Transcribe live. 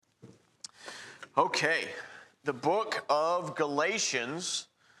Okay, the book of Galatians,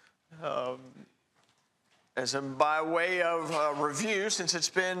 as in by way of review, since it's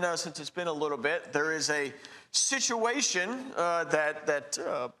been a little bit, there is a situation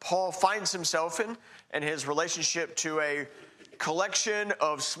that Paul finds himself in, and his relationship to a collection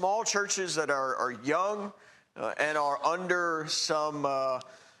of small churches that are young and are under some not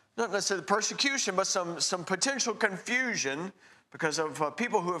necessarily persecution, but some potential confusion because of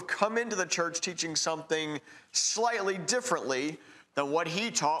people who have come into the church teaching something slightly differently than what he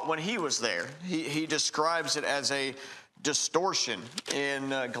taught when he was there. He describes it as a distortion in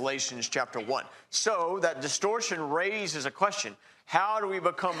Galatians chapter 1. So that distortion raises a question. How do we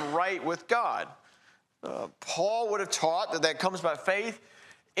become right with God? Paul would have taught that comes by faith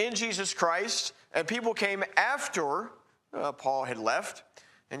in Jesus Christ, and people came after Paul had left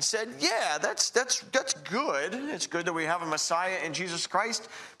and said, yeah, that's good. It's good that we have a Messiah in Jesus Christ,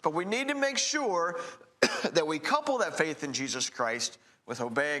 but we need to make sure that we couple that faith in Jesus Christ with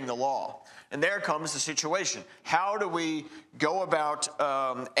obeying the law. And there comes the situation. How do we go about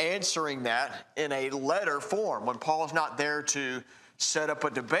answering that in a letter form when Paul's not there to set up a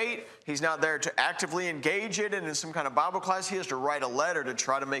debate? He's not there to actively engage it in some kind of Bible class. He has to write a letter to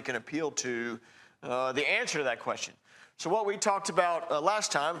try to make an appeal to the answer to that question. So what we talked about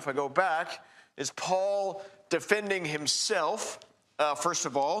last time, if I go back, is Paul defending himself, first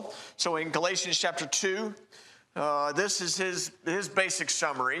of all. So in Galatians chapter 2, this is his basic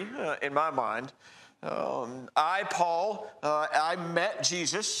summary in my mind. Paul, I met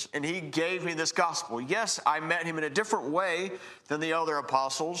Jesus, and he gave me this gospel. Yes, I met him in a different way than the other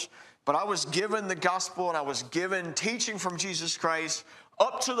apostles, but I was given the gospel, and I was given teaching from Jesus Christ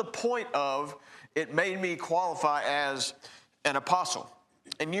up to the point of it made me qualify as an apostle.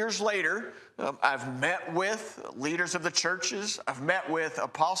 And years later, I've met with leaders of the churches. I've met with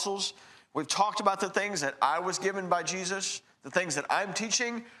apostles. We've talked about the things that I was given by Jesus, the things that I'm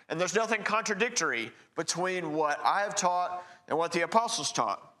teaching, and there's nothing contradictory between what I have taught and what the apostles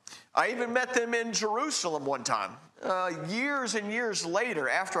taught. I even met them in Jerusalem one time, years and years later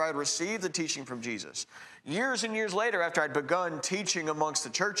after I'd received the teaching from Jesus. Years and years later after I'd begun teaching amongst the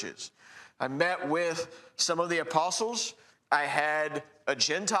churches. I met with some of the apostles. I had a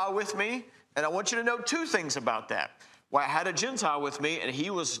Gentile with me, and I want you to know two things about that. Well, I had a Gentile with me, and he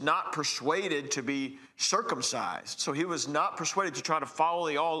was not persuaded to be circumcised. So he was not persuaded to try to follow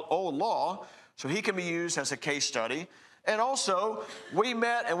the old law, so he can be used as a case study. And also, we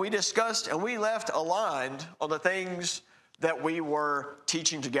met and we discussed and we left aligned on the things that we were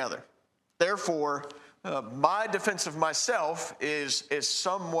teaching together. Therefore, my defense of myself is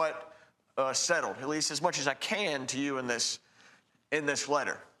somewhat settled, at least as much as I can to you in this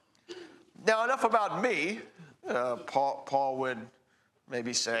letter. Now, enough about me. Paul would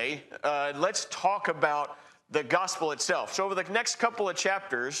maybe say, let's talk about the gospel itself. So over the next couple of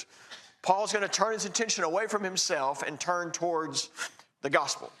chapters, Paul's going to turn his attention away from himself and turn towards the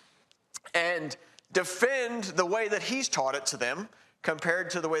gospel and defend the way that he's taught it to them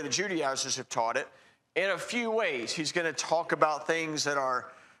compared to the way the Judaizers have taught it in a few ways. He's going to talk about things that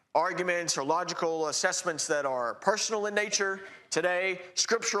are arguments or logical assessments that are personal in nature today,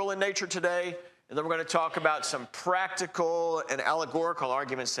 scriptural in nature today, and then we're going to talk about some practical and allegorical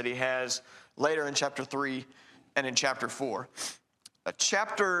arguments that he has later in chapter 3 and in chapter 4.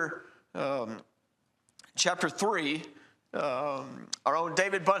 Chapter 3, our own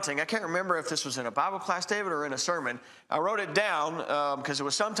David Bunting, I can't remember if this was in a Bible class, David, or in a sermon. I wrote it down because it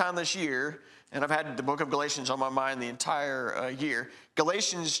was sometime this year, and I've had the book of Galatians on my mind the entire year.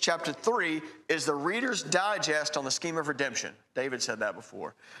 Galatians chapter 3 is the Reader's Digest on the scheme of redemption. David said that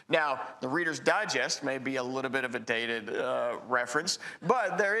before. Now, the Reader's Digest may be a little bit of a dated reference,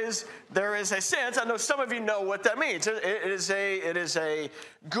 but there is a sense. I know some of you know what that means. It is a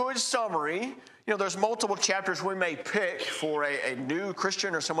good summary. You know, there's multiple chapters we may pick for a new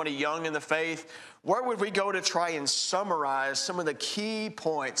Christian or somebody young in the faith. Where would we go to try and summarize some of the key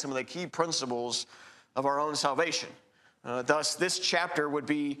points, some of the key principles of our own salvation? Thus, this chapter would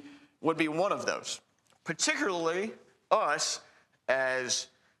be one of those, particularly us as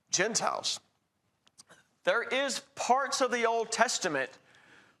Gentiles. There is parts of the Old Testament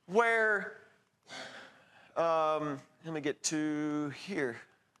where, let me get to here.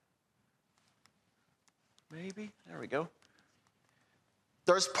 Maybe, there we go.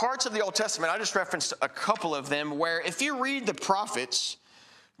 There's parts of the Old Testament, I just referenced a couple of them, where if you read the prophets,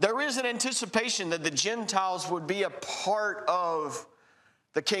 there is an anticipation that the Gentiles would be a part of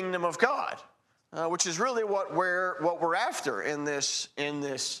the kingdom of God, which is really what we're after in this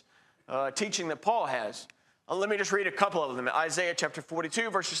teaching that Paul has. Let me just read a couple of them. Isaiah chapter 42,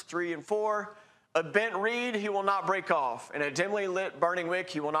 verses 3 and 4. A bent reed he will not break off, and a dimly lit burning wick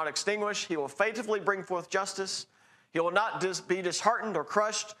he will not extinguish. He will faithfully bring forth justice. He will not be disheartened or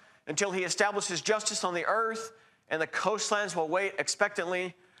crushed until he establishes justice on the earth, and the coastlands will wait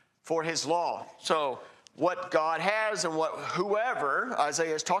expectantly for his law. So what God has and what whoever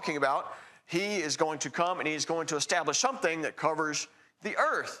Isaiah is talking about, he is going to come and he's going to establish something that covers the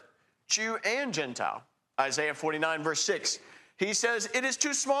earth, Jew and Gentile. Isaiah 49 verse 6. He says, it is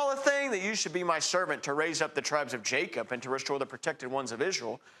too small a thing that you should be my servant to raise up the tribes of Jacob and to restore the protected ones of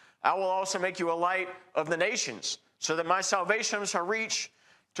Israel. I will also make you a light of the nations so that my salvation shall reach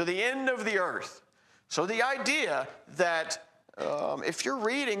to the end of the earth. So the idea that if you're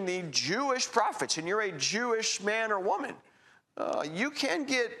reading the Jewish prophets and you're a Jewish man or woman, you can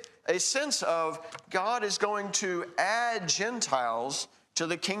get a sense of God is going to add Gentiles to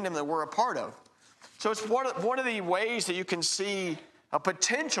the kingdom that we're a part of. So it's one of the ways that you can see a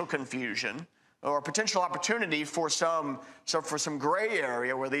potential confusion or a potential opportunity for some gray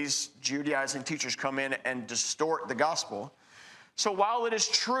area where these Judaizing teachers come in and distort the gospel. So while it is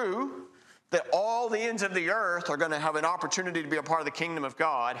true that all the ends of the earth are going to have an opportunity to be a part of the kingdom of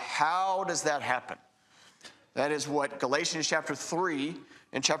God, how does that happen? That is what Galatians chapter 3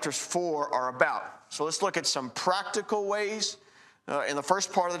 and chapters 4 are about. So let's look at some practical ways in the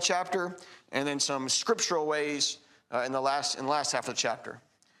first part of the chapter, and then some scriptural ways in the last half of the chapter.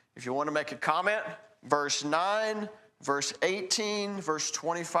 If you want to make a comment, verse 9, verse 18, verse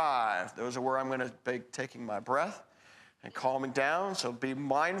 25. Those are where I'm going to be taking my breath and calming down. So be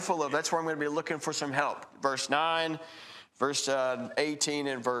mindful of that's where I'm going to be looking for some help. Verse 9, verse 18,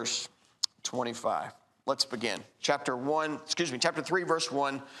 and verse 25. Let's begin. Chapter 3, verse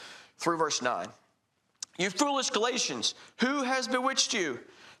 1 through verse 9. You foolish Galatians, who has bewitched you?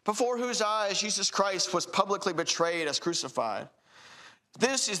 Before whose eyes Jesus Christ was publicly betrayed as crucified.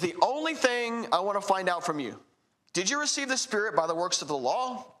 This is the only thing I want to find out from you. Did you receive the Spirit by the works of the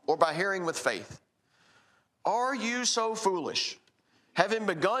law or by hearing with faith? Are you so foolish? Having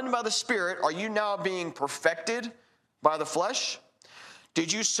begun by the Spirit, are you now being perfected by the flesh?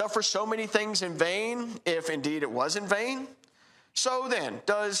 Did you suffer so many things in vain, if indeed it was in vain? So then,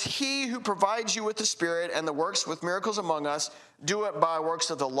 does he who provides you with the Spirit and the works with miracles among us do it by works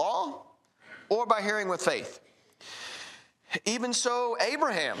of the law or by hearing with faith? Even so,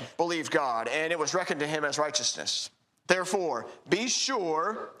 Abraham believed God, and it was reckoned to him as righteousness. Therefore, be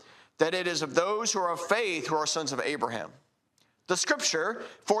sure that it is of those who are of faith who are sons of Abraham. The Scripture,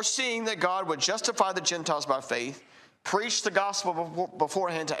 foreseeing that God would justify the Gentiles by faith, preached the gospel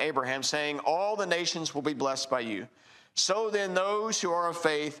beforehand to Abraham, saying, all the nations will be blessed by you. So then those who are of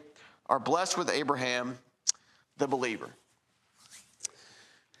faith are blessed with Abraham, the believer.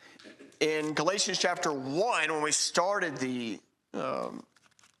 In Galatians chapter 1, when we started the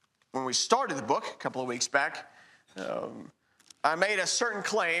book a couple of weeks back, I made a certain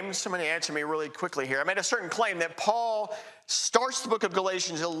claim. Somebody answer me really quickly here. I made a certain claim that Paul starts the book of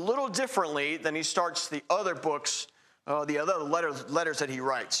Galatians a little differently than he starts the other books, the other letters that he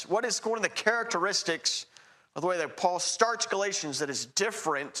writes. What is one of the characteristics of the way that Paul starts Galatians that is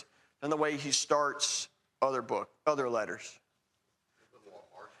different than the way he starts other letters?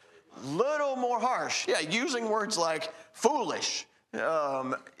 Little more harsh. Yeah, using words like foolish.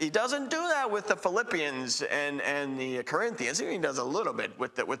 He doesn't do that with the Philippians and the Corinthians. He does a little bit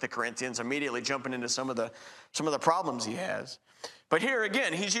with the Corinthians, immediately jumping into some of the problems he has. But here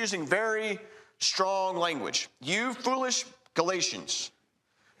again, he's using very strong language. You foolish Galatians.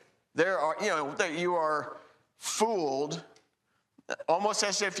 You are fooled, almost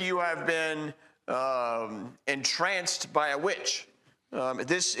as if you have been entranced by a witch.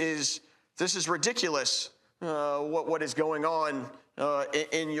 This is ridiculous. What is going on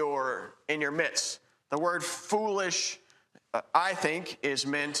in your midst? The word foolish, I think, is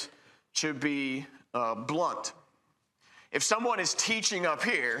meant to be blunt. If someone is teaching up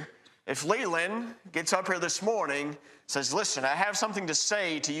here, if Leland gets up here this morning, says, "Listen, I have something to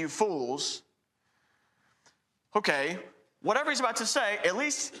say to you fools." Okay, whatever he's about to say, at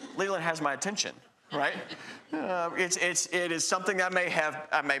least Leland has my attention, right? It is something I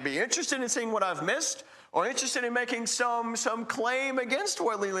may be interested in seeing what I've missed, or interested in making some claim against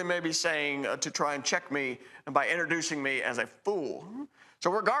what Leland may be saying to try and check me by introducing me as a fool.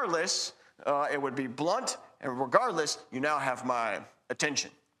 So regardless, it would be blunt, and regardless, you now have my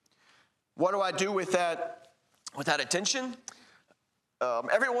attention. What do I do with that attention?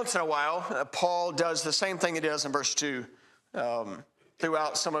 Every once in a while, Paul does the same thing he does in verse 2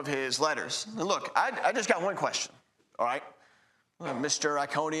 throughout some of his letters. And look, I just got one question, all right? Mr.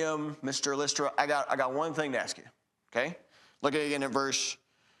 Iconium, Mr. Lystra, I got one thing to ask you, okay? Look again at verse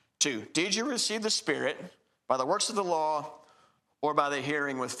 2. Did you receive the Spirit by the works of the law or by the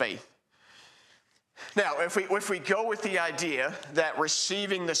hearing with faith? Now, if we go with the idea that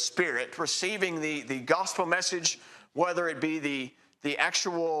receiving the Spirit, receiving the gospel message, whether it be the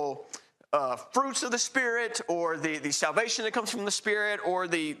actual fruits of the Spirit or the salvation that comes from the Spirit or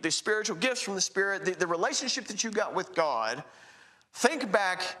the spiritual gifts from the Spirit, the relationship that you got with God, think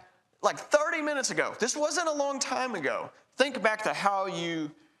back like 30 minutes ago. This wasn't a long time ago. Think back to how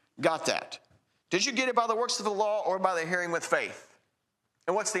you got that. Did you get it by the works of the law or by the hearing with faith?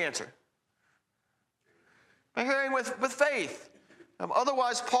 And what's the answer? By hearing with faith.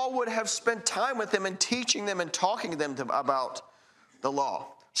 Otherwise, Paul would have spent time with them and teaching them and talking to them about the law.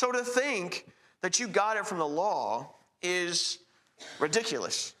 So to think that you got it from the law is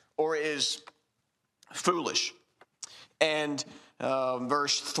ridiculous or is foolish. And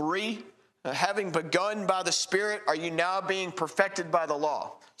verse 3, having begun by the Spirit, are you now being perfected by the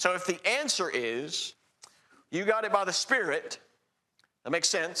law? So if the answer is you got it by the Spirit, that makes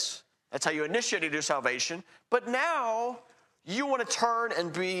sense. That's how you initiated your salvation. But now you want to turn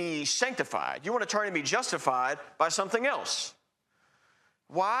and be sanctified. You want to turn and be justified by something else.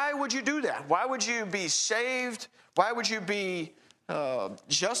 Why would you do that? Why would you be saved? Why would you be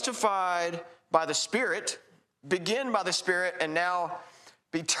justified by the Spirit, begin by the Spirit, and now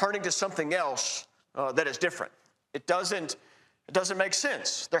be turning to something else that is different? It doesn't make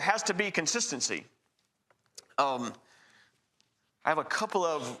sense. There has to be consistency. I have a couple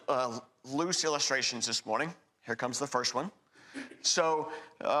of loose illustrations this morning. Here comes the first one. So,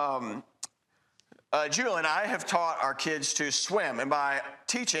 Julie and I have taught our kids to swim. And by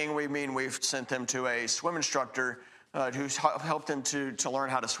teaching, we mean we've sent them to a swim instructor who's helped them to learn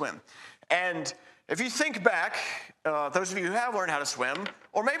how to swim. And if you think back, those of you who have learned how to swim,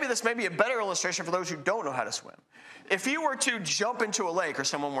 or maybe this may be a better illustration for those who don't know how to swim. If you were to jump into a lake or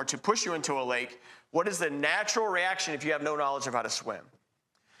someone were to push you into a lake, what is the natural reaction if you have no knowledge of how to swim?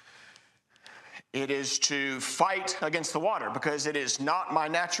 It is to fight against the water because it is not my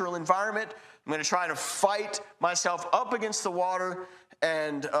natural environment. I'm going to try to fight myself up against the water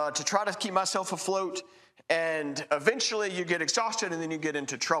and to try to keep myself afloat. And eventually you get exhausted and then you get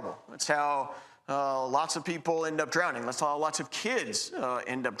into trouble. That's how lots of people end up drowning. That's how lots of kids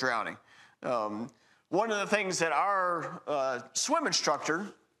end up drowning. One of the things that our swim instructor,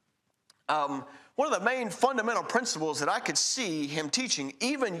 one of the main fundamental principles that I could see him teaching,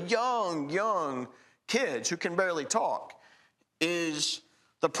 even young kids who can barely talk, is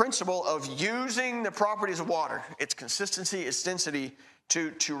the principle of using the properties of water, its consistency, its density,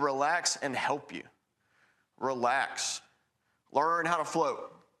 to relax and help you. Relax. Learn how to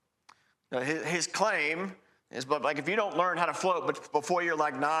float. Now, his claim is, but like if you don't learn how to float but before you're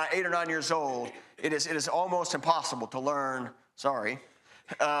like 8 or 9 years old, it is almost impossible to learn,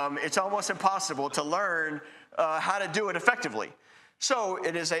 it's almost impossible to learn how to do it effectively. So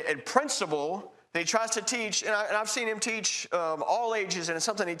it is a principle that he tries to teach, and I've seen him teach all ages, and it's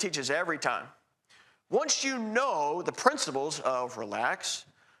something he teaches every time. Once you know the principles of relax,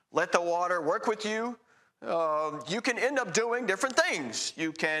 let the water work with you, you can end up doing different things.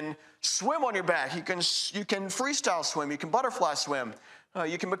 You can swim on your back. You can freestyle swim. You can butterfly swim.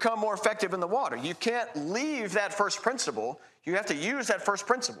 You can become more effective in the water. You can't leave that first principle. You have to use that first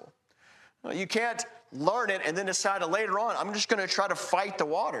principle. You can't learn it and then decide later on, I'm just going to try to fight the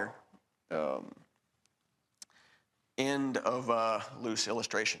water. End of loose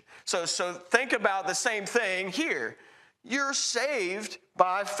illustration. So think about the same thing here. You're saved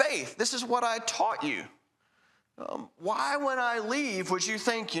by faith. This is what I taught you. Why, when I leave, would you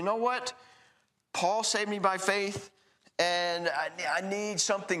think, you know what? Paul saved me by faith, and I need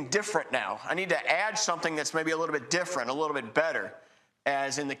something different now. I need to add something that's maybe a little bit different, a little bit better,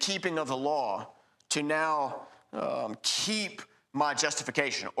 as in the keeping of the law, to now keep my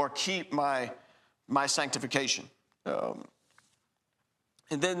justification or keep my sanctification. And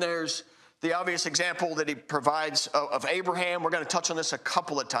then there's the obvious example that he provides of Abraham. We're going to touch on this a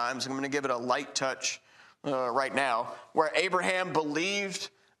couple of times. I'm going to give it a light touch right now, where Abraham believed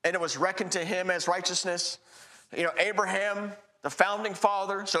and it was reckoned to him as righteousness. You know, Abraham, the founding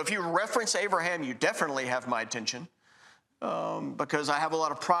father. So if you reference Abraham, you definitely have my attention because I have a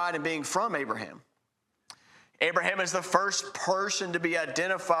lot of pride in being from Abraham. Abraham is the first person to be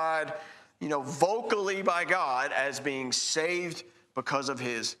identified, vocally by God as being saved because of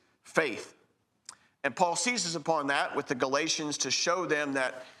his faith. And Paul seizes upon that with the Galatians to show them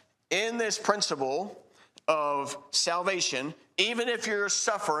that in this principle of salvation, even if you're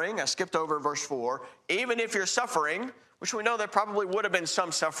suffering, I skipped over verse 4, even if you're suffering, which we know there probably would have been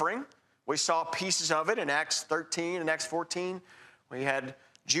some suffering. We saw pieces of it in Acts 13 and Acts 14. We had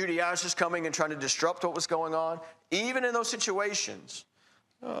Judaizers coming and trying to disrupt what was going on. Even in those situations,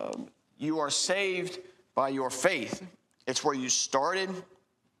 you are saved by your faith. It's where you started,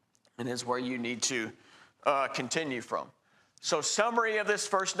 and it's where you need to continue from. So summary of this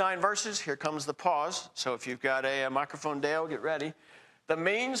first 9 verses, here comes the pause. So if you've got a microphone, Dale, get ready. The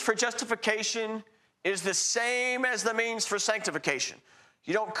means for justification is the same as the means for sanctification.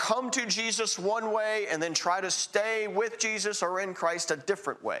 You don't come to Jesus one way and then try to stay with Jesus or in Christ a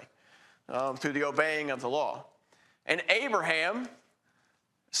different way through the obeying of the law. And Abraham,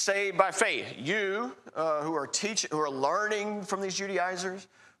 saved by faith. You who are learning from these Judaizers,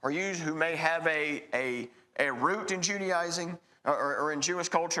 or you who may have a root in Judaizing or in Jewish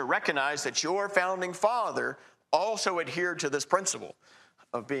culture, recognize that your founding father also adhered to this principle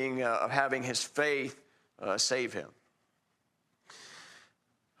of having his faith save him.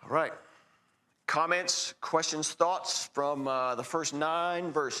 All right. Comments, questions, thoughts from the first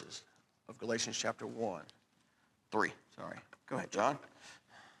 9 verses of Galatians chapter 3. Sorry. Go ahead, John.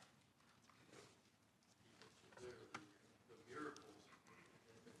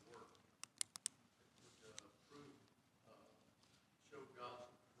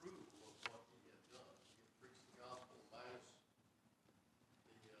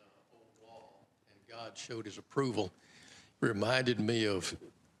 God showed his approval. Reminded me of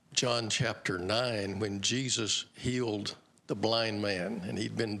John chapter 9 when Jesus healed the blind man, and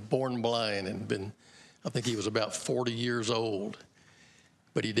he'd been born blind and I think he was about 40 years old,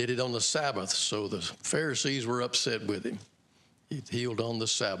 but he did it on the Sabbath, so the Pharisees were upset with him. He healed on the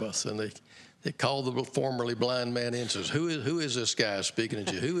Sabbath, and they called the formerly blind man in and says, who is this guy speaking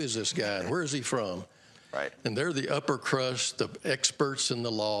to you? Who is this guy, and where is he from? Right. And they're the upper crust, the experts in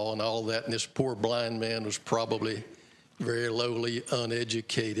the law and all that. And this poor blind man was probably very lowly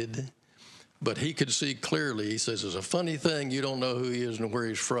uneducated. But he could see clearly. He says, it's a funny thing you don't know who he is and where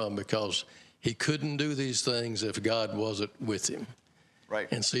he's from, because he couldn't do these things if God wasn't with him. Right.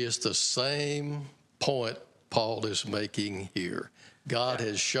 And see, it's the same point Paul is making here. God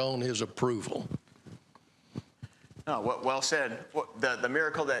has shown his approval. Oh, well said. The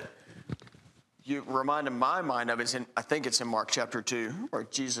miracle that you reminded my mind of is I think it's in Mark chapter 2, where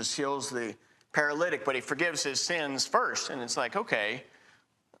Jesus heals the paralytic, but he forgives his sins first. And it's like, okay,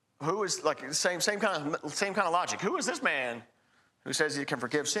 who is, like, the same kind of logic. Who is this man who says he can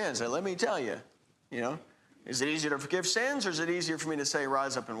forgive sins? And let me tell you, is it easier to forgive sins, or is it easier for me to say,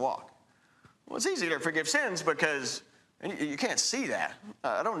 rise up and walk? Well, it's easier to forgive sins because you can't see that.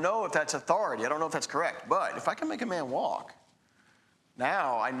 I don't know if that's authority. I don't know if that's correct. But if I can make a man walk,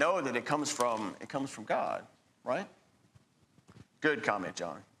 now I know that it comes from God, right? Good comment,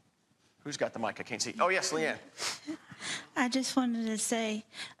 John. Who's got the mic? I can't see. Oh, yes, Leanne. I just wanted to say,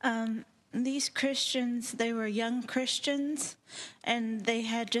 these Christians, they were young Christians, and they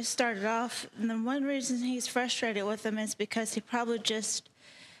had just started off. And the one reason he's frustrated with them is because he probably just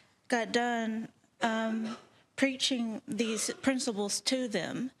got done preaching these principles to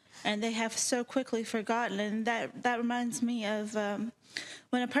them, and they have so quickly forgotten. And that reminds me of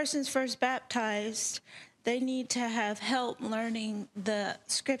when a person's first baptized, they need to have help learning the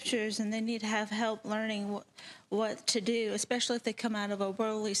scriptures, and they need to have help learning what to do, especially if they come out of a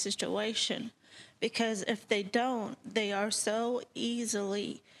worldly situation. Because if they don't, they are so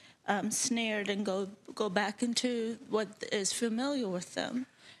easily snared and go back into what is familiar with them.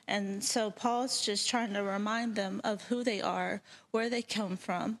 And so Paul's just trying to remind them of who they are, where they come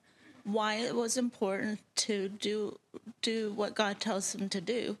from, why it was important to do what God tells them to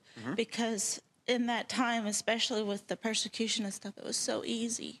do. Mm-hmm. Because in that time, especially with the persecution and stuff, it was so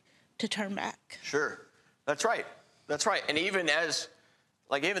easy to turn back. Sure. That's right. And even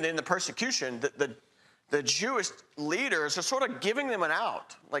even in the persecution, the Jewish leaders are sort of giving them an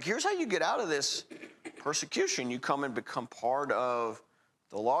out. Like, here's how you get out of this persecution. You come and become part of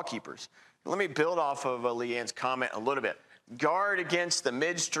the law keepers. Let me build off of Leanne's comment a little bit. Guard against the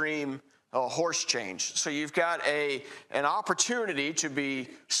midstream horse change. So you've got an opportunity to be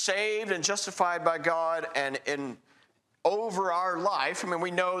saved and justified by God, and in over our life. I mean,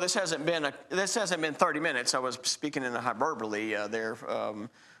 we know this hasn't been 30 minutes. I was speaking in a hyperbole there a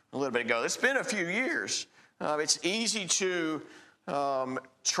little bit ago. It's been a few years. It's easy to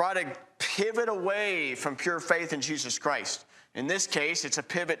try to pivot away from pure faith in Jesus Christ. In this case, it's a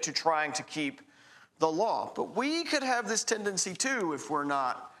pivot to trying to keep the law. But we could have this tendency too if we're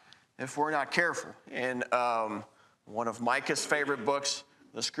not careful. In one of Micah's favorite books,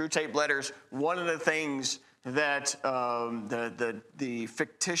 the Screwtape Letters, one of the things that the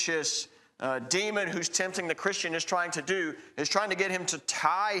fictitious demon who's tempting the Christian is trying to do is trying to get him to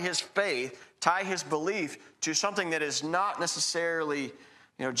tie his faith, tie his belief to something that is not necessarily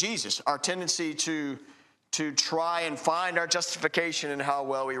Jesus, our tendency to try and find our justification in how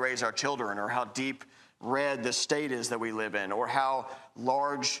well we raise our children, or how deep red the state is that we live in, or how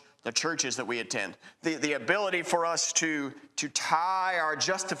large the churches that we attend. The ability for us to tie our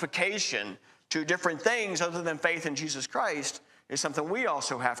justification to different things other than faith in Jesus Christ is something we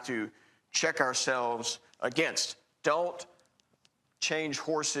also have to check ourselves against. Don't change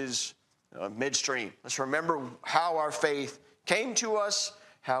horses midstream. Let's remember how our faith came to us,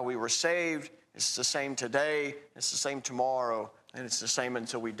 how we were saved. It's the same today, it's the same tomorrow, and it's the same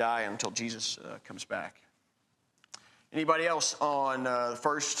until we die, until Jesus comes back. Anybody else on the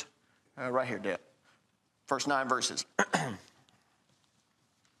first, right here, Deb, first 9 verses?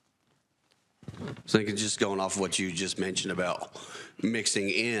 So I think just going off of what you just mentioned about mixing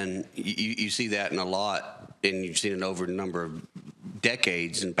in, you see that in a lot, and you've seen it over a number of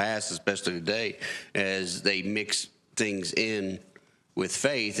decades and past, especially today, as they mix things in with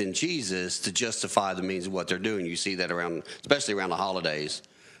faith in Jesus to justify the means of what they're doing. You see that around, especially around the holidays,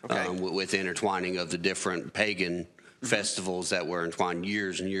 Okay. With intertwining of the different pagan festivals that were entwined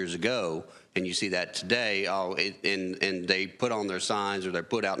years and years ago. And you see that today, and they put on their signs, or they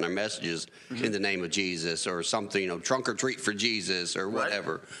put out in their messages in the name of Jesus, or something, trunk or treat for Jesus, or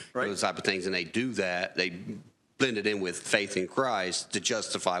whatever, Right. those type of things. And they do that. They blend it in with faith in Christ to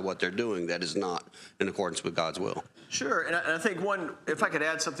justify what they're doing that is not in accordance with God's will. Sure, and I think if I could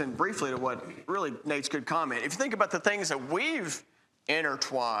add something briefly to what really Nate's good comment. If you think about the things that we've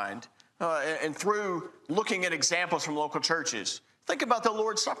intertwined, and through looking at examples from local churches, think about the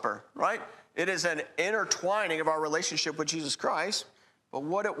Lord's Supper, right? It is an intertwining of our relationship with Jesus Christ. But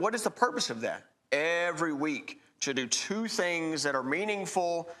what is the purpose of that? Every week to do 2 things that are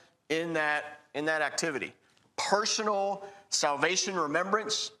meaningful in that activity: personal salvation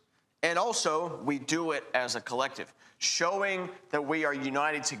remembrance, and also we do it as a collective, showing that we are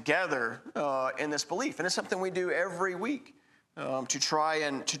united together in this belief. And it's something we do every week to try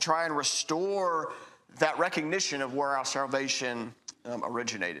and restore that recognition of where our salvation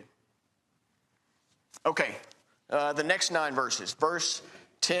originated. Okay, the next 9 verses. Verse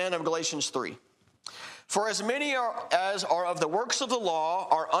 10 of Galatians 3. For as many as are of the works of the law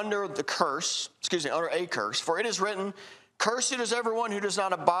are under a curse. For it is written, cursed is everyone who does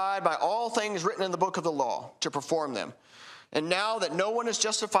not abide by all things written in the book of the law to perform them. And now that no one is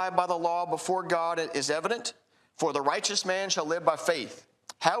justified by the law before God is evident, for the righteous man shall live by faith.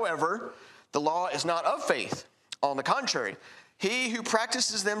 However, the law is not of faith. On the contrary, he who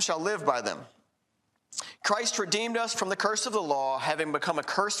practices them shall live by them. Christ redeemed us from the curse of the law, having become a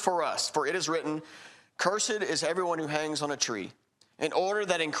curse for us. For it is written, cursed is everyone who hangs on a tree, in order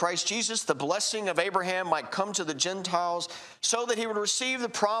that in Christ Jesus the blessing of Abraham might come to the Gentiles, so that he would receive the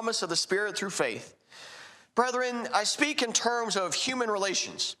promise of the Spirit through faith. Brethren, I speak in terms of human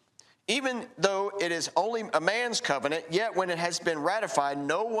relations. Even though it is only a man's covenant, yet when it has been ratified,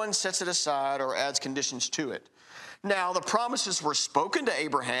 no one sets it aside or adds conditions to it. Now, the promises were spoken to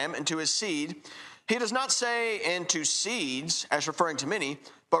Abraham and to his seed. He does not say, and to seeds, as referring to many,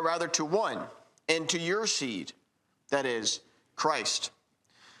 but rather to one, and to your seed, that is, Christ.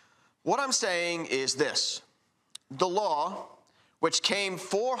 What I'm saying is this: the law, which came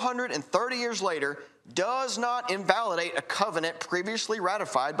 430 years later, does not invalidate a covenant previously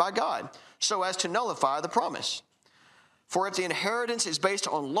ratified by God, so as to nullify the promise. For if the inheritance is based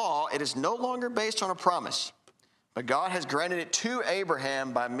on law, it is no longer based on a promise, but God has granted it to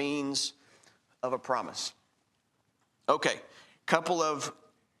Abraham by means of a promise. Okay, couple of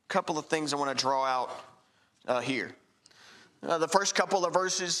things I want to draw out here. The first couple of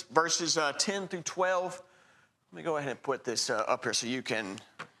verses 10 through 12. Let me go ahead and put this up here so you can,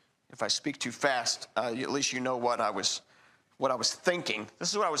 if I speak too fast, at least you know what I was thinking. This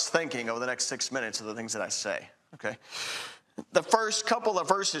is what I was thinking over the next 6 minutes of the things that I say. Okay. The first couple of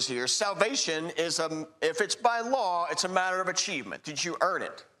verses here, salvation is, if it's by law, it's a matter of achievement. Did you earn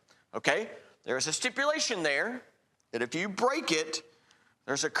it? Okay. There's a stipulation there that if you break it,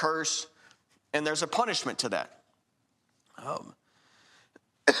 there's a curse and there's a punishment to that.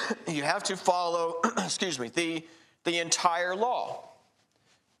 You have to follow, the entire law.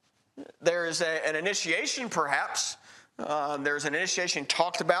 There is an initiation, perhaps. There's an initiation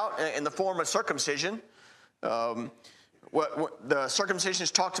talked about in the form of circumcision. What the circumcision is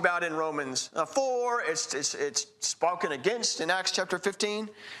talked about in Romans 4. It's spoken against in Acts chapter 15.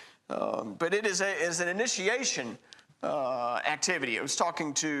 But it is an initiation activity. I was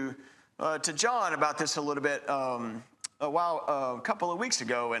talking to John about this a little bit a couple of weeks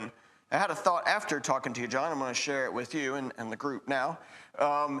ago, and I had a thought after talking to you, John. I'm going to share it with you and the group now.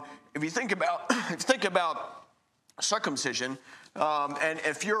 If you think about circumcision, And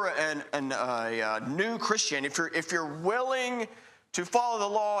if you're a new Christian, if you're willing to follow the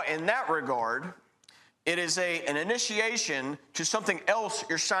law in that regard, it is an initiation to something else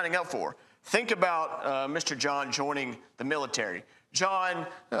you're signing up for. Think about Mr. John joining the military. John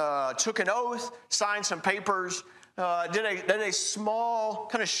took an oath, signed some papers, did a small,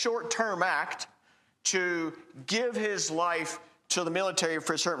 kind of short-term act to give his life to the military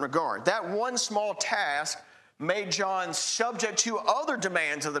for a certain regard. That one small task made John subject to other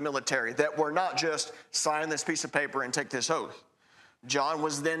demands of the military that were not just sign this piece of paper and take this oath. John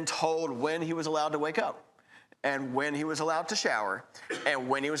was then told when he was allowed to wake up, and when he was allowed to shower, and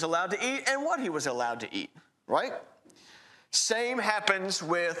when he was allowed to eat, and what he was allowed to eat, right? Same happens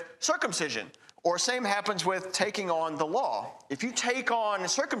with circumcision, or same happens with taking on the law. If you take on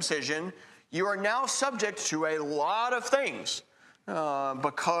circumcision, you are now subject to a lot of things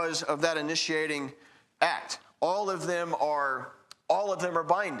because of that initiating act. All of them are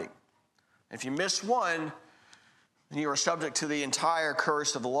binding. If you miss one, you are subject to the entire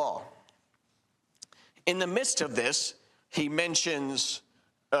curse of the law. In the midst of this, he mentions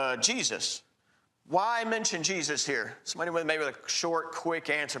Jesus. Why mention Jesus here? Somebody with maybe a short, quick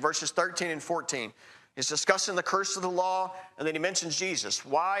answer. Verses 13 and 14. He's discussing the curse of the law, and then he mentions Jesus.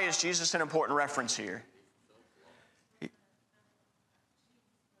 Why is Jesus an important reference here?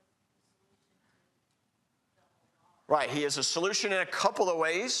 Right, he is a solution in a couple of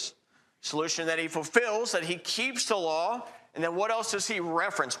ways. Solution that he fulfills, that he keeps the law, and then what else does he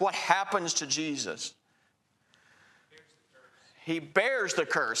reference? What happens to Jesus? He bears the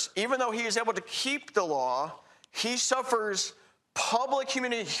curse. Even though he is able to keep the law, he suffers public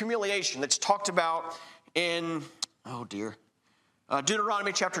humiliation that's talked about in,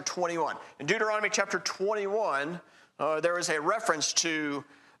 Deuteronomy chapter 21. In Deuteronomy chapter 21, there is a reference to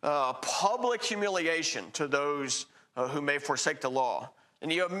public humiliation to those who may forsake the law.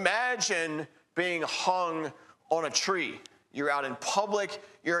 And you imagine being hung on a tree. You're out in public,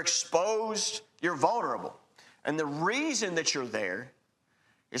 you're exposed, you're vulnerable. And the reason that you're there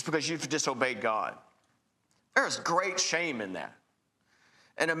is because you've disobeyed God. There's great shame in that.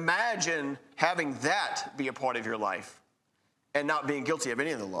 And imagine having that be a part of your life and not being guilty of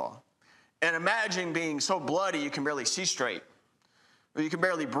any of the law. And imagine being so bloody you can barely see straight, or you can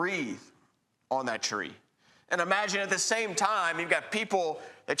barely breathe on that tree. And imagine at the same time, you've got people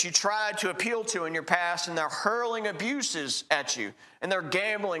that you tried to appeal to in your past, and they're hurling abuses at you, and they're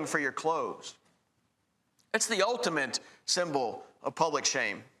gambling for your clothes. It's the ultimate symbol of public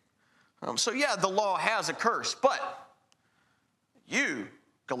shame. So yeah, the law has a curse, but you,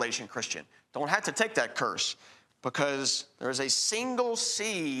 Galatian Christian, don't have to take that curse, because there's a single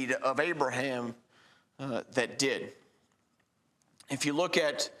seed of Abraham that did. If you look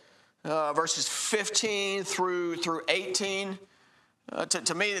at verses 15 through 18,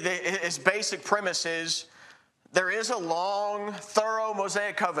 to me, his basic premise is there is a long, thorough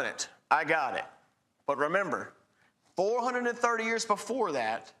Mosaic covenant. I got it. But remember, 430 years before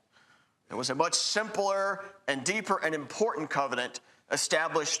that, there was a much simpler and deeper and important covenant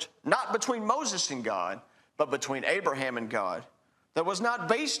established not between Moses and God, but between Abraham and God, that was not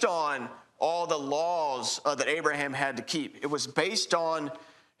based on all the laws that Abraham had to keep. It was based on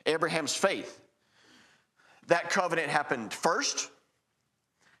Abraham's faith. That covenant happened first,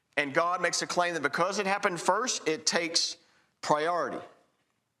 and God makes a claim that because it happened first, it takes priority.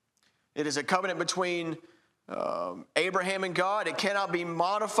 It is a covenant between Abraham and God. It cannot be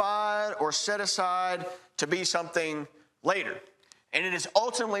modified or set aside to be something later. And it is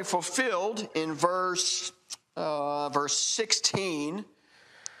ultimately fulfilled in verse 16,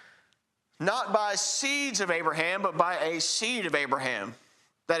 not by seeds of Abraham, but by a seed of Abraham.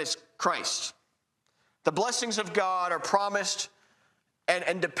 That is Christ. The blessings of God are promised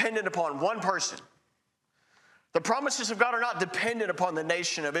and dependent upon one person. The promises of God are not dependent upon the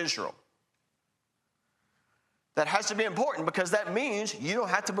nation of Israel. That has to be important, because that means you don't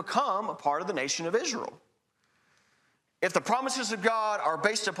have to become a part of the nation of Israel. If the promises of God are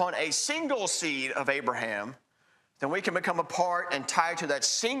based upon a single seed of Abraham, then we can become a part and tied to that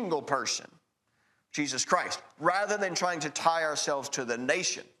single person, Jesus Christ, rather than trying to tie ourselves to the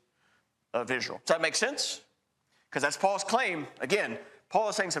nation of Israel. Does that make sense? Because that's Paul's claim. Again, Paul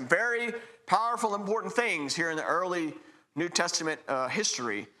is saying some very powerful, important things here in the early New Testament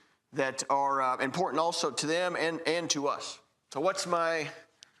history that are important also to them and to us. So that's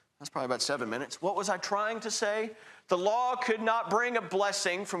probably about 7 minutes. What was I trying to say? The law could not bring a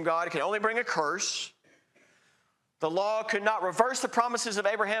blessing from God. It can only bring a curse. The law could not reverse the promises of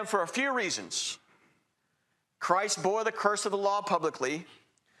Abraham for a few reasons. Christ bore the curse of the law publicly,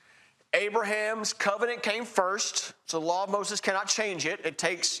 Abraham's covenant came first, so the law of Moses cannot change it. It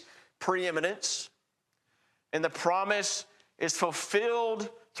takes preeminence. And the promise is fulfilled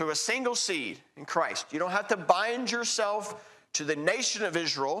through a single seed in Christ. You don't have to bind yourself to the nation of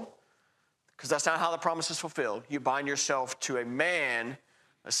Israel, because that's not how the promise is fulfilled. You bind yourself to a man,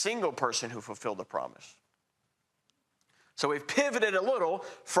 a single person who fulfilled the promise. So we've pivoted a little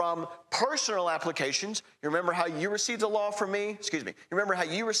from personal applications. You remember how you received the law from me? You remember how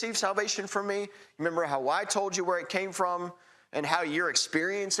you received salvation from me? You remember how I told you where it came from and how your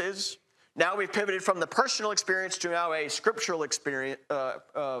experience is? Now we've pivoted from the personal experience to now a scriptural experience,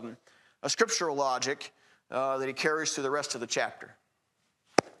 a scriptural logic that he carries through the rest of the chapter.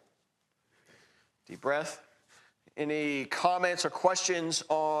 Deep breath. Any comments or questions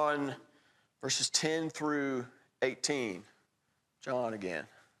on verses 10 through 18? John again.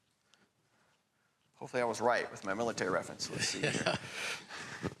 Hopefully I was right with my military reference. Let's see here.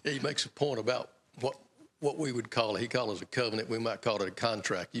 He makes a point about what we would call, he calls it a covenant, we might call it a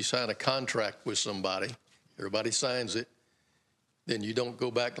contract. You sign a contract with somebody, everybody signs it, then you don't go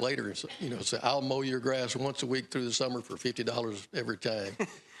back later and say, I'll mow your grass once a week through the summer for $50 every time.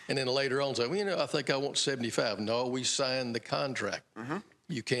 And then later on say, I think I want $75. No, we signed the contract. Mm-hmm.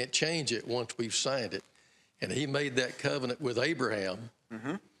 You can't change it once we've signed it. And he made that covenant with Abraham.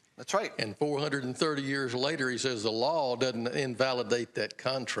 Mm-hmm. That's right. And 430 years later, he says the law doesn't invalidate that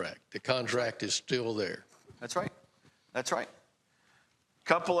contract. The contract is still there. That's right. That's right.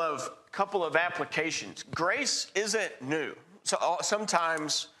 Couple of applications. Grace isn't new. So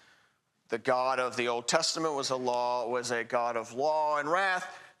sometimes the God of the Old Testament was a God of law and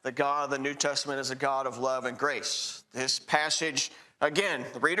wrath. The God of the New Testament is a God of love and grace. This passage, again,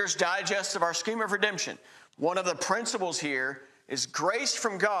 the Reader's Digest of our scheme of redemption. One of the principles here is grace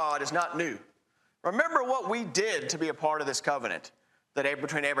from God is not new. Remember what we did to be a part of this covenant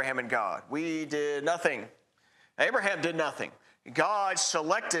between Abraham and God. We did nothing. Abraham did nothing. God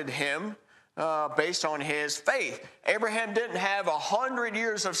selected him based on his faith. Abraham didn't have 100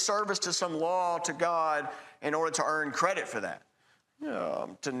 years of service to some law to God in order to earn credit for that.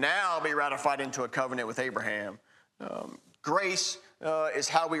 To now be ratified into a covenant with Abraham. Grace is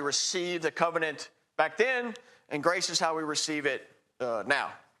how we receive the covenant back then, and grace is how we receive it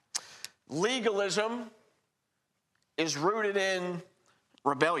now. Legalism is rooted in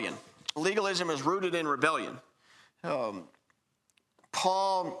rebellion. Legalism is rooted in rebellion.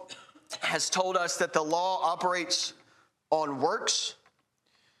 Paul has told us that the law operates on works.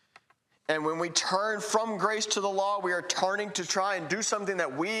 And when we turn from grace to the law, we are turning to try and do something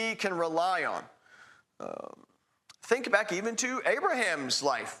that we can rely on. Think back even to Abraham's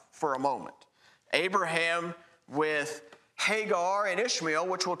life for a moment. Abraham with Hagar and Ishmael,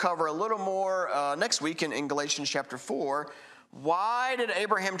 which we'll cover a little more next week in Galatians chapter 4. Why did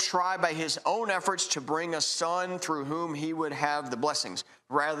Abraham try by his own efforts to bring a son through whom he would have the blessings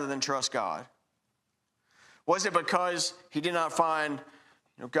rather than trust God? Was it because he did not find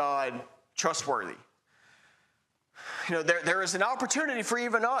God trustworthy? There is an opportunity for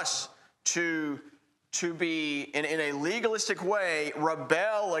even us to be, in a legalistic way,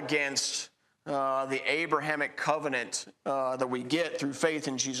 rebel against the Abrahamic covenant that we get through faith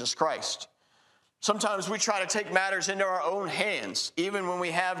in Jesus Christ. Sometimes we try to take matters into our own hands, even when we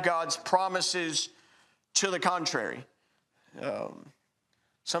have God's promises to the contrary.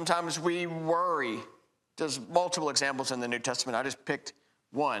 Sometimes we worry. There's multiple examples in the New Testament. I just picked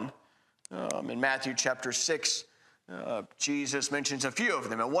one. In Matthew chapter 6, Jesus mentions a few of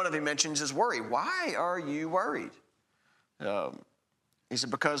them, and one of them mentions is worry. Why are you worried? He said,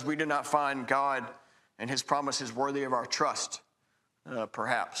 because we do not find God and his promises worthy of our trust.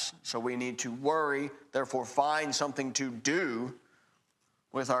 Perhaps. So we need to worry, therefore find something to do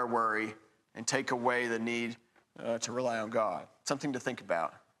with our worry and take away the need to rely on God. Something to think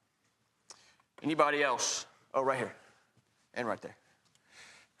about. Anybody else? Oh, right here. And right there.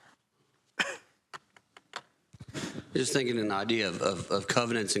 Just thinking an idea of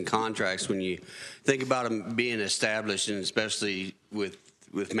covenants and contracts, when you think about them being established, and especially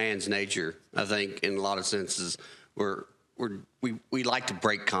with man's nature, I think in a lot of senses we like to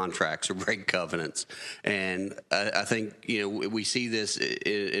break contracts or break covenants. And I think, we see this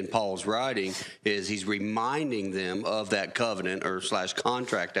in Paul's writing, is he's reminding them of that covenant or /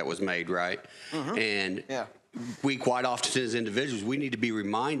 contract that was made, right? Mm-hmm. And we quite often as individuals, we need to be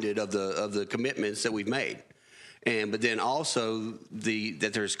reminded of the commitments that we've made. But then also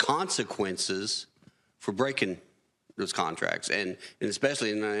that there's consequences for breaking those contracts. And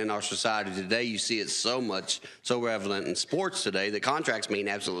especially in our society today, you see it so prevalent in sports today that contracts mean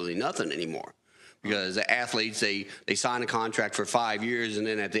absolutely nothing anymore. Because the athletes, they sign a contract for 5 years, and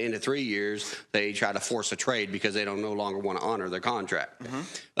then at the end of 3 years, they try to force a trade because they don't no longer want to honor their contract.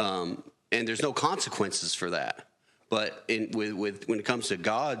 And there's no consequences for that. But when it comes to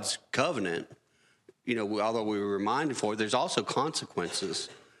God's covenant, although we were reminded for it, there's also consequences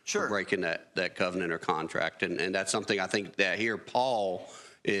for breaking that covenant or contract. And that's something I think that here Paul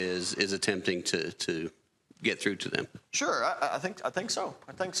is attempting to get through to them. Sure, I think so.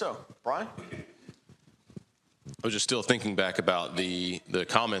 Brian? I was just still thinking back about the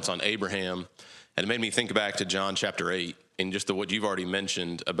comments on Abraham, and it made me think back to John chapter 8 and just what you've already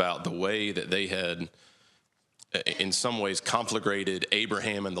mentioned about the way that they had, in some ways, conflagrated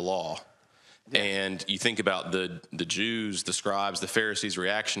Abraham and the law. Yeah. And you think about the Jews, the scribes, the Pharisees'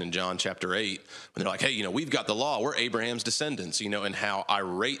 reaction in John chapter 8, when they're like, hey, we've got the law, we're Abraham's descendants, and how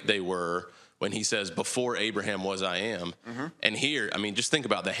irate they were when he says, before Abraham was I am. And here, just think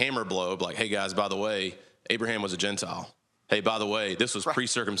about the hammer blow, like, hey guys, by the way, Abraham was a Gentile. Hey, by the way, this was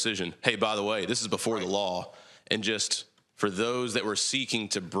pre-circumcision. Hey, by the way, this is before the law. And just for those that were seeking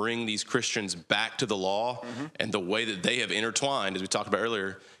to bring these Christians back to the law and the way that they have intertwined, as we talked about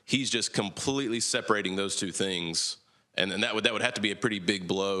earlier, he's just completely separating those two things. And that would have to be a pretty big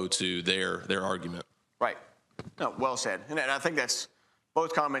blow to their argument. Right. No, well said. And I think that's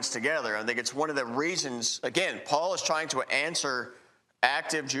both comments together. I think it's one of the reasons, again, Paul is trying to answer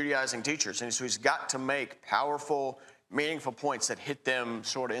active Judaizing teachers. And so he's got to make powerful, meaningful points that hit them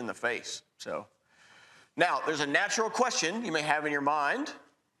sort of in the face. So now there's a natural question you may have in your mind,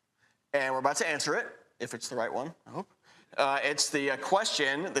 and we're about to answer it, if it's the right one, I hope. It's the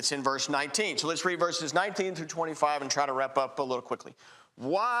question that's in verse 19. So let's read verses 19 through 25 and try to wrap up a little quickly.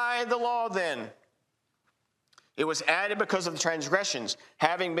 Why the law then? It was added because of the transgressions,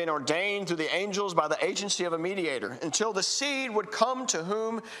 having been ordained through the angels by the agency of a mediator, until the seed would come to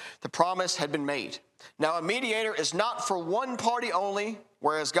whom the promise had been made. Now a mediator is not for one party only,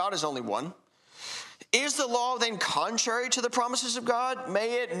 whereas God is only one. Is the law then contrary to the promises of God?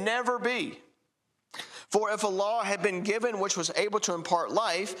 May it never be. For if a law had been given which was able to impart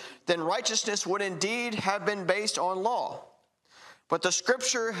life, then righteousness would indeed have been based on law. But the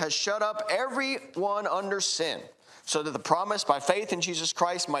Scripture has shut up everyone under sin, so that the promise by faith in Jesus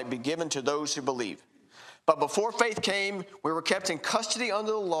Christ might be given to those who believe. But before faith came, we were kept in custody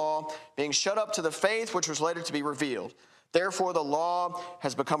under the law, being shut up to the faith which was later to be revealed. Therefore the law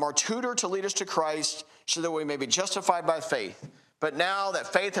has become our tutor to lead us to Christ, so that we may be justified by faith. But now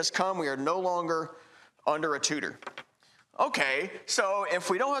that faith has come, we are no longer under a tutor. Okay, so if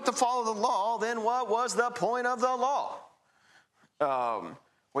we don't have to follow the law, then what was the point of the law?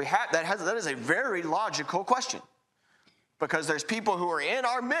 That is a very logical question, because there's people who are in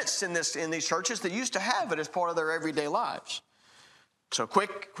our midst in these churches that used to have it as part of their everyday lives. So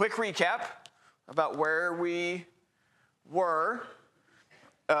quick recap about where we were.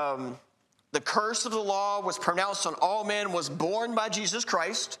 The curse of the law was pronounced on all men, was borne by Jesus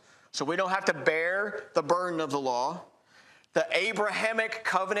Christ, so we don't have to bear the burden of the law. The Abrahamic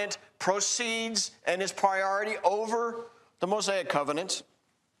covenant proceeds and is priority over the Mosaic covenant.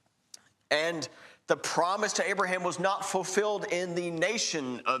 And the promise to Abraham was not fulfilled in the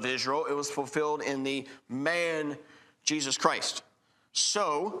nation of Israel. It was fulfilled in the man, Jesus Christ.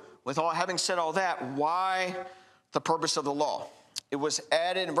 So, with having said all that, why the purpose of the law? It was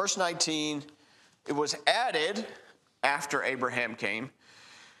added in verse 19. It was added after Abraham came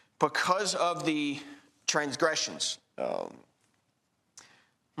because of the transgressions. I'm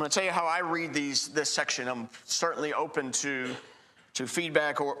going to tell you how I read this section. I'm certainly open to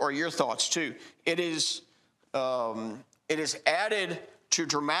feedback or your thoughts too. It is added to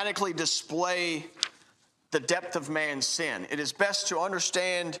dramatically display the depth of man's sin. It is best to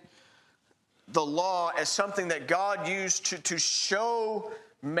understand the law as something that God used to show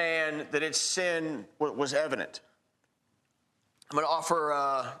man that its sin was evident. I'm going to offer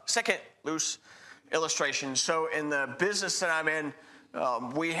a second loose illustration. So in the business that I'm in,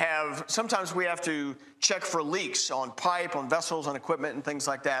 sometimes we have to check for leaks on pipe, on vessels, on equipment, and things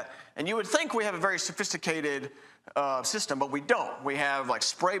like that. And you would think we have a very sophisticated system, but we don't. We have like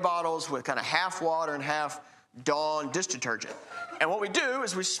spray bottles with kind of half water and half Dawn dish detergent. And what we do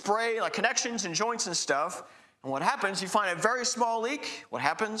is we spray like connections and joints and stuff. And what happens, you find a very small leak. What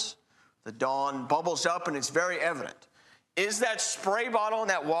happens? The Dawn bubbles up and it's very evident. Is that spray bottle and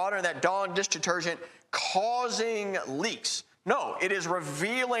that water and that Dawn dish detergent causing leaks? No, it is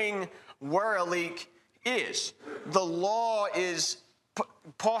revealing where a leak is. The law is,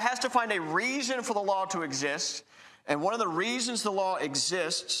 Paul has to find a reason for the law to exist. And one of the reasons the law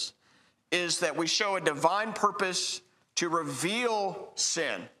exists is that we show a divine purpose to reveal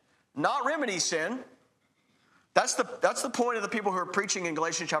sin, not remedy sin. That's the point of the people who are preaching in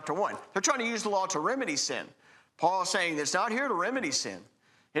Galatians chapter 1. They're trying to use the law to remedy sin. Paul is saying it's not here to remedy sin.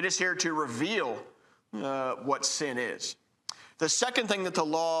 It is here to reveal what sin is. The second thing that the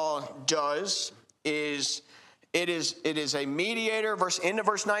law does is it is a mediator, end of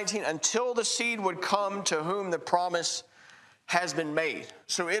verse 19, until the seed would come to whom the promise has been made.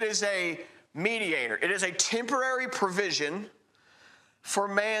 So it is a mediator. It is a temporary provision for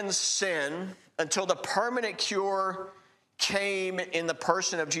man's sin until the permanent cure came in the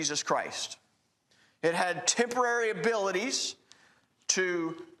person of Jesus Christ. It had temporary abilities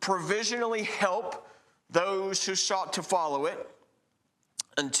to provisionally help those who sought to follow it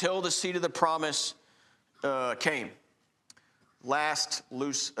until the seed of the promise came. Last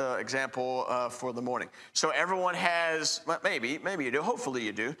loose example for the morning. So everyone has, maybe you do, hopefully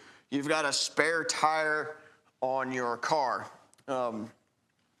you do, you've got a spare tire on your car.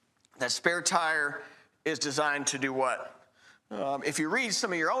 That spare tire is designed to do what? If you read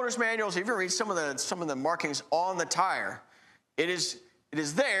some of your owner's manuals, if you read some of the markings on the tire, it is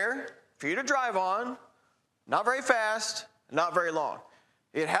there for you to drive on, not very fast, not very long.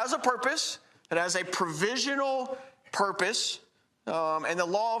 It has a purpose. It has a provisional purpose. And the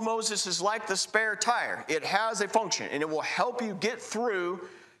law of Moses is like the spare tire. It has a function, and it will help you get through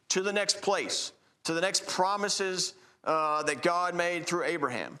to the next place, to the next promises that God made through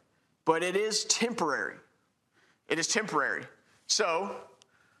Abraham. But it is temporary. It is temporary. So,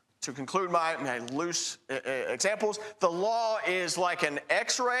 to conclude my loose examples, the law is like an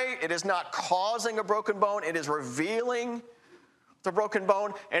x-ray. It is not causing a broken bone. It is revealing the broken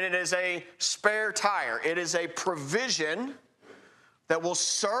bone. And it is a spare tire. It is a provision that will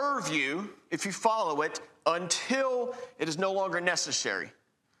serve you if you follow it until it is no longer necessary,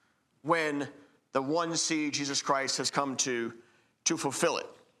 when the one seed, Jesus Christ, has come to fulfill it.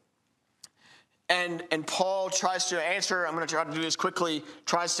 And Paul tries to answer, I'm going to try to do this quickly,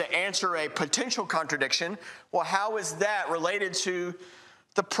 tries to answer a potential contradiction. Well, how is that related to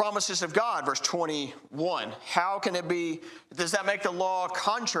the promises of God? Verse 21. How can it be, does that make the law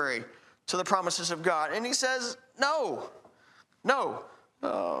contrary to the promises of God? And he says, no.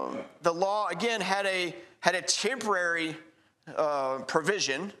 The law, again, had a temporary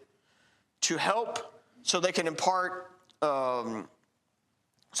provision to help so they can impart,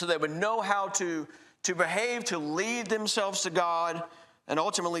 so they would know how to behave, to lead themselves to God, and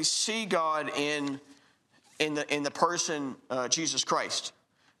ultimately see God in the person Jesus Christ.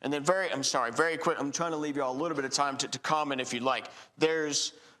 And then very quick, I'm trying to leave you all a little bit of time to comment if you'd like.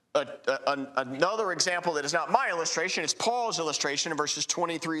 There's another example that is not my illustration, it's Paul's illustration in verses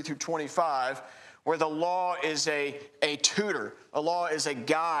 23 through 25, where the law is a tutor, a law is a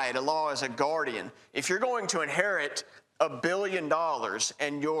guide, a law is a guardian. If you're going to inherit $1 billion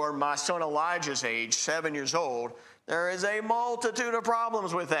and you're my son Elijah's age, 7 years old, there is a multitude of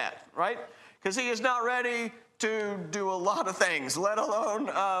problems with that, right? Because he is not ready to do a lot of things, let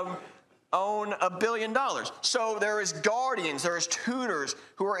alone own $1 billion. So there is guardians, there is tutors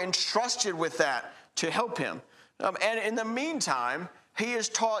who are entrusted with that to help him. And in the meantime, he is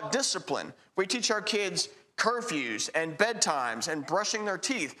taught discipline. We teach our kids curfews and bedtimes and brushing their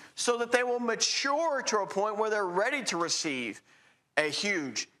teeth so that they will mature to a point where they're ready to receive a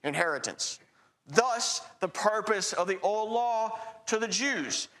huge inheritance. Thus, the purpose of the old law to the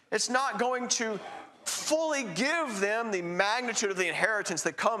Jews. It's not going to fully give them the magnitude of the inheritance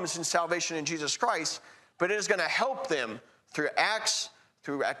that comes in salvation in Jesus Christ, but it is going to help them through acts,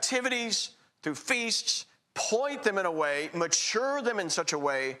 through activities, through feasts, point them in a way, mature them in such a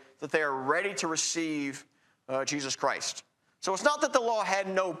way that they are ready to receive Jesus Christ. So it's not that the law had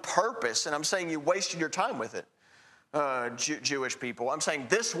no purpose, and I'm saying you wasted your time with it, Jewish people. I'm saying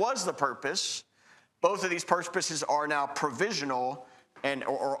this was the purpose. Both of these purposes are now provisional,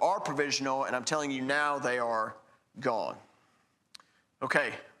 or are provisional, and I'm telling you now they are gone.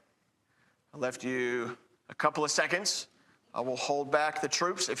 Okay, I left you a couple of seconds. I will hold back the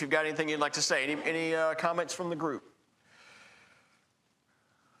troops if you've got anything you'd like to say. Any comments from the group?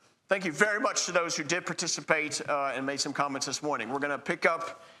 Thank you very much to those who did participate and made some comments this morning. We're going to pick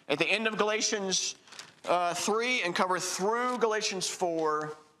up at the end of Galatians 3 and cover through Galatians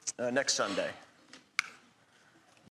 4 next Sunday.